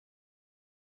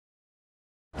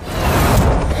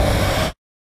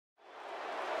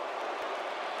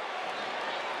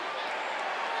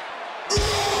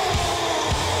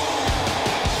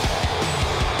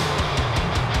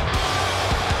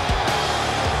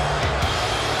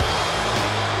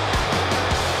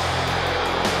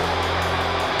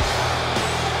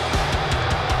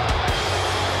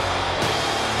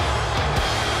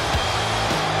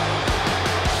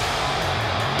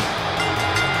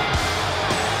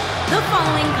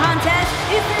following contest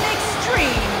is an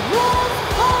Extreme Rules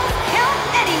Falls Count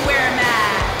Anywhere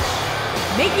match.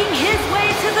 Making his way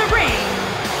to the ring,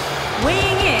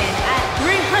 weighing in at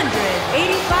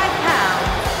 385 pounds,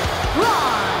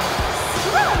 Braun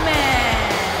Strowman.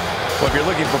 Well, if you're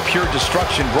looking for pure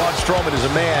destruction, Braun Strowman is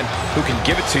a man who can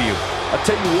give it to you. I'll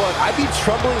tell you what, I'd be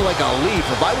trembling like a leaf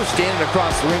if I was standing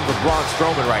across the ring with Braun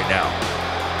Strowman right now.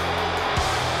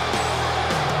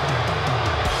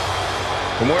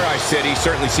 From where I sit, he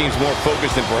certainly seems more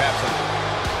focused than perhaps.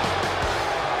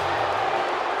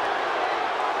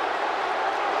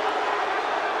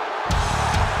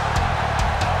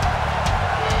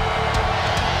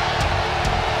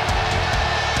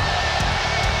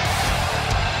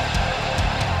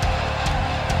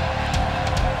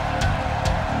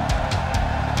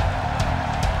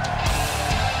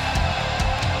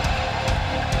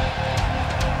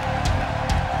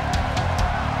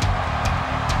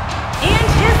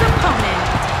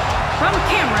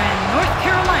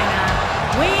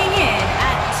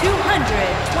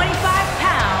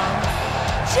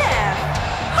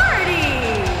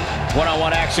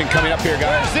 One-on-one action coming up here,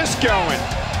 guys. Where's this going?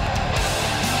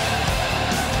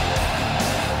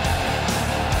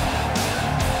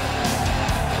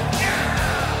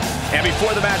 And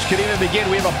before the match can even begin,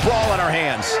 we have a brawl on our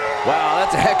hands. Wow,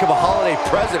 that's a heck of a holiday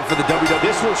present for the WWE.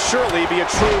 This will surely be a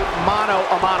true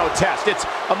mano-a-mano test. It's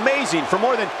amazing. For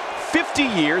more than 50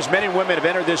 years, men and women have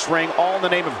entered this ring all in the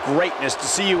name of greatness to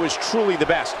see who is truly the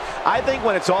best. I think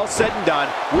when it's all said and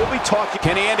done, we'll be talking.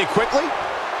 Can he end it quickly?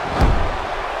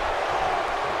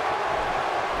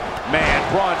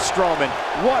 Man, Braun Strowman,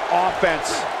 what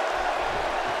offense.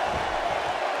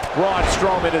 Braun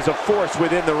Strowman is a force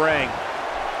within the ring.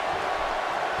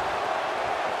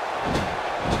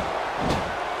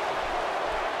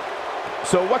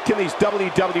 So what can these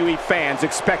WWE fans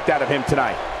expect out of him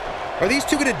tonight? Are these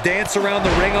two going to dance around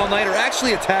the ring all night or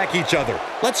actually attack each other?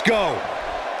 Let's go.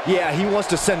 Yeah, he wants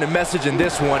to send a message in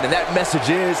this one, and that message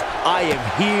is, I am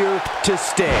here to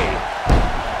stay.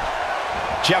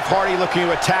 Jeff Hardy looking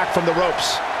to attack from the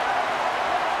ropes.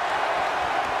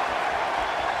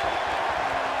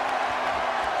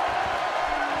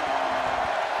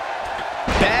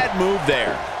 Bad move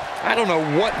there. I don't know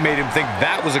what made him think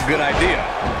that was a good idea.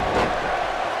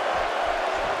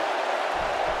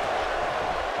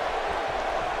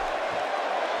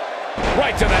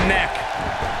 Right to the neck.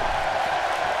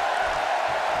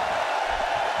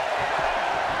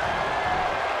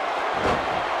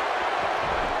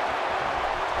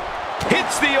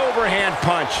 Hits the overhand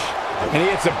punch. And he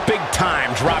hits a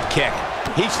big-time drop kick.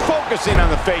 He's focusing on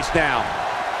the face now.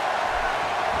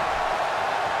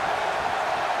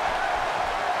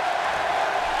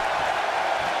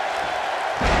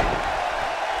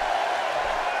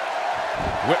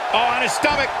 Oh, on his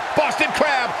stomach. Boston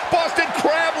Crab. Boston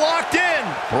Crab locked in.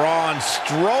 Braun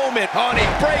Strowman. Oh, and he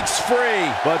breaks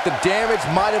free. But the damage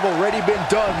might have already been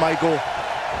done, Michael.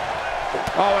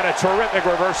 Oh, and a terrific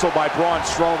reversal by Braun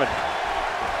Strowman.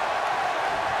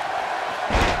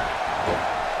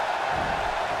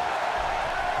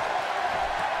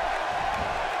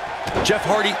 Jeff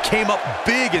Hardy came up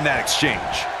big in that exchange.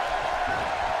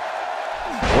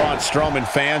 Braun Strowman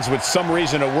fans with some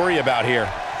reason to worry about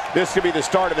here. This could be the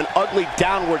start of an ugly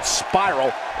downward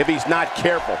spiral if he's not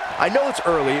careful. I know it's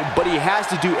early, but he has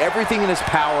to do everything in his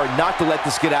power not to let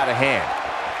this get out of hand.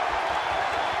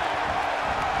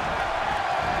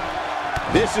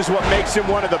 This is what makes him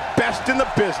one of the best in the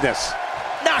business.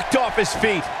 Knocked off his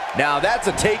feet. Now that's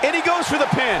a take. And he goes for the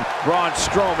pin. Braun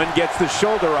Strowman gets the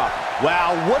shoulder up.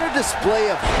 Wow, what a display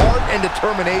of heart and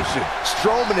determination.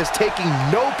 Strowman is taking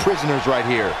no prisoners right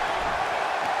here.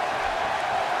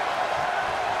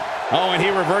 Oh, and he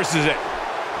reverses it.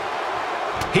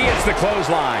 He hits the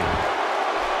clothesline.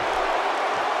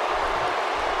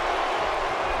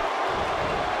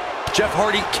 Jeff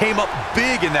Hardy came up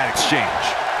big in that exchange.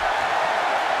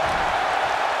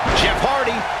 Jeff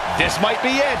Hardy, this might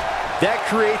be it. That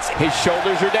creates, his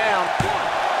shoulders are down.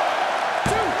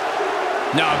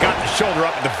 No, got the shoulder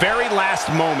up at the very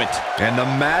last moment. And the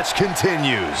match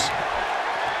continues.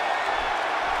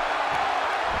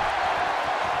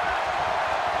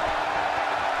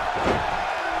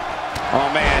 Oh,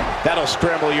 man, that'll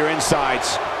scramble your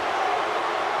insides.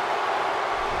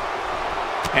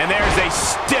 And there's a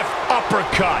stiff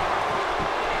uppercut.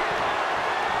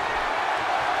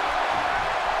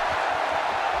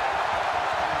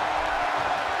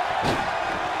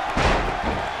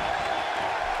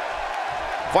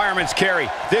 Fireman's carry.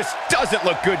 This doesn't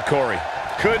look good, Corey.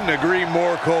 Couldn't agree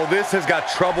more, Cole. This has got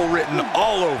trouble written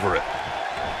all over it.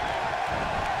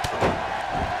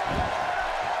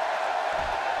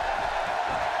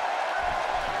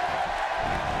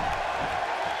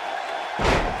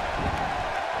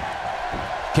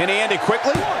 Can he end it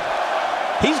quickly?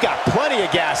 He's got plenty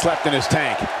of gas left in his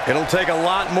tank. It'll take a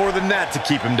lot more than that to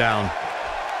keep him down.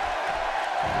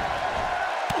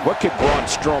 What could Braun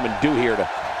Strowman do here to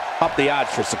up the odds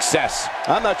for success?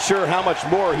 I'm not sure how much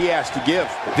more he has to give.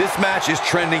 This match is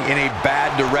trending in a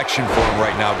bad direction for him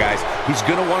right now, guys. He's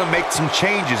going to want to make some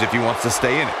changes if he wants to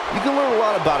stay in it. You can learn a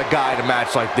lot about a guy in a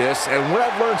match like this, and what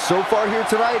I've learned so far here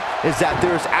tonight is that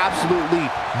there's absolutely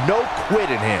no quit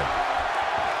in him.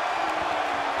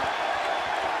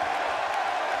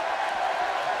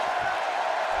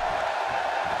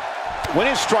 When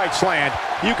his strikes land,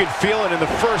 you can feel it in the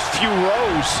first few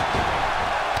rows.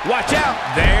 Watch out.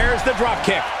 There's the drop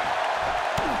kick.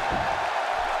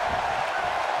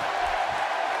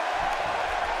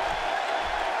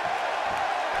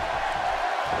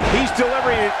 He's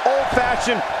delivering an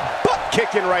old-fashioned butt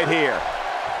kicking right here.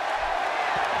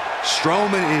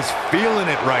 Strowman is feeling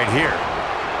it right here.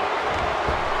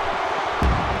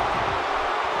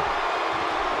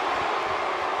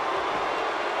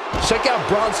 Check out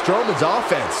Braun Strowman's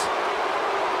offense.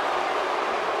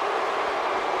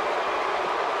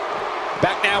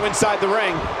 Back now inside the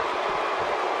ring.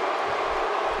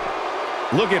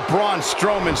 Look at Braun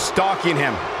Strowman stalking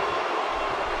him.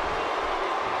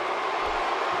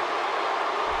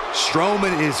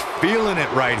 Strowman is feeling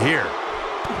it right here.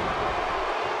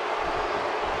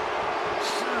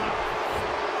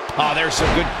 Oh, there's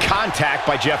some good contact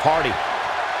by Jeff Hardy.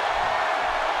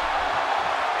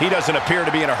 He doesn't appear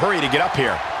to be in a hurry to get up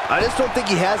here. I just don't think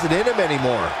he has it in him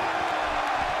anymore.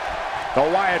 The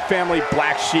Wyatt family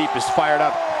black sheep is fired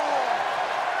up.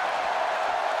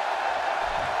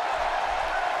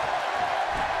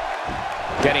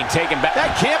 Getting taken back.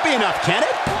 That can't be enough, can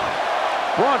it?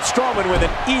 Braun Strowman with an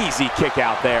easy kick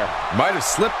out there. Might have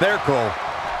slipped there, Cole.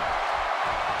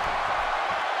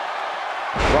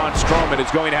 Braun Strowman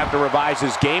is going to have to revise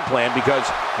his game plan because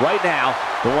right now,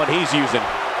 the one he's using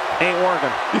ain't working.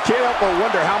 You can't help but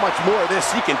wonder how much more of this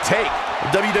he can take.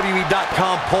 The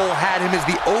WWE.com poll had him as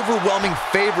the overwhelming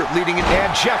favorite leading it.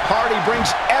 And Jeff Hardy brings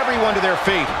everyone to their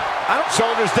feet.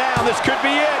 Shoulders down, this could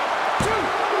be it.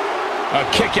 A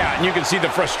kick out, and you can see the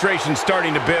frustration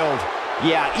starting to build.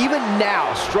 Yeah, even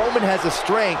now, Strowman has the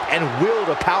strength and will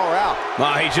to power out.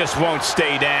 Well, he just won't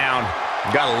stay down.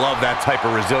 Gotta love that type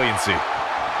of resiliency.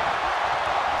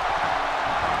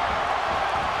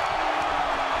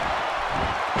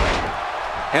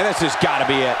 And this has got to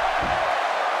be it.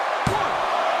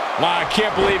 Wow, I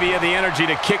can't believe he had the energy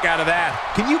to kick out of that.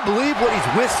 Can you believe what he's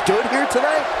withstood here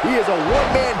tonight? He is a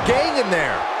one-man gang in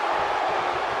there.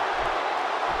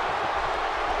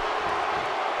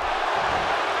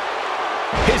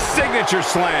 His signature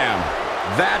slam.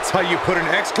 That's how you put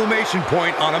an exclamation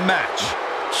point on a match.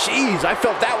 Jeez, I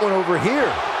felt that one over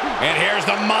here. And here's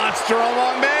the monster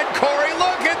among men. Corey,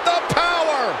 look at the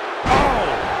power. Oh,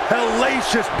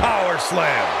 hellacious power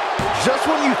slam. Just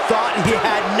when you thought he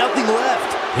had nothing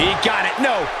left. He got it.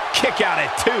 No, kick out at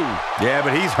 2. Yeah,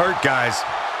 but he's hurt, guys.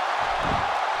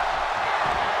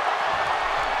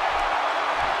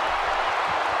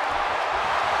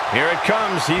 Here it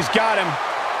comes. He's got him.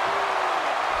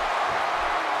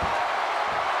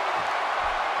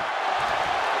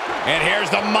 And here's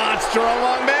the monster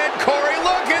among men. Corey,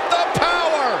 look at the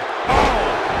power.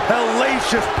 Oh,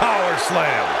 hellacious power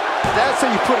slam. That's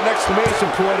how you put an exclamation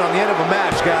point on the end of a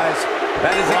match, guys.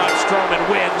 That is Braun Strowman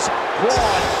wins.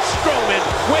 Braun Strowman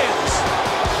wins.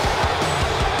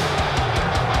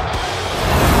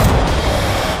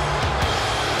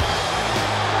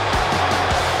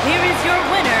 Here is your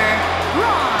winner,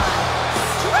 Braun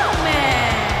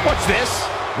Strowman. What's this?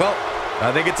 Well,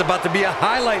 I think it's about to be a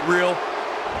highlight reel.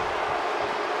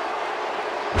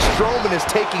 Strowman is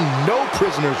taking no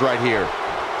prisoners right here.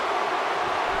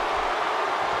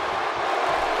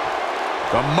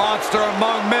 The monster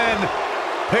among men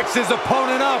picks his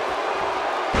opponent up.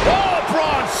 Oh,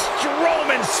 Braun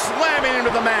Strowman slamming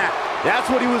into the mat. That's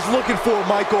what he was looking for,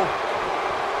 Michael.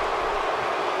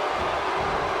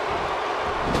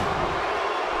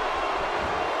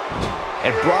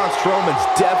 And Braun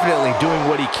Strowman's definitely doing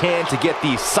what he can to get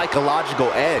the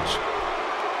psychological edge.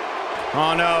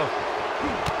 Oh, no.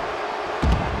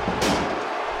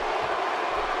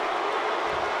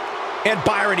 And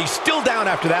Byron, he's still down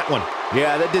after that one.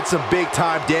 Yeah, that did some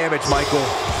big-time damage, Michael.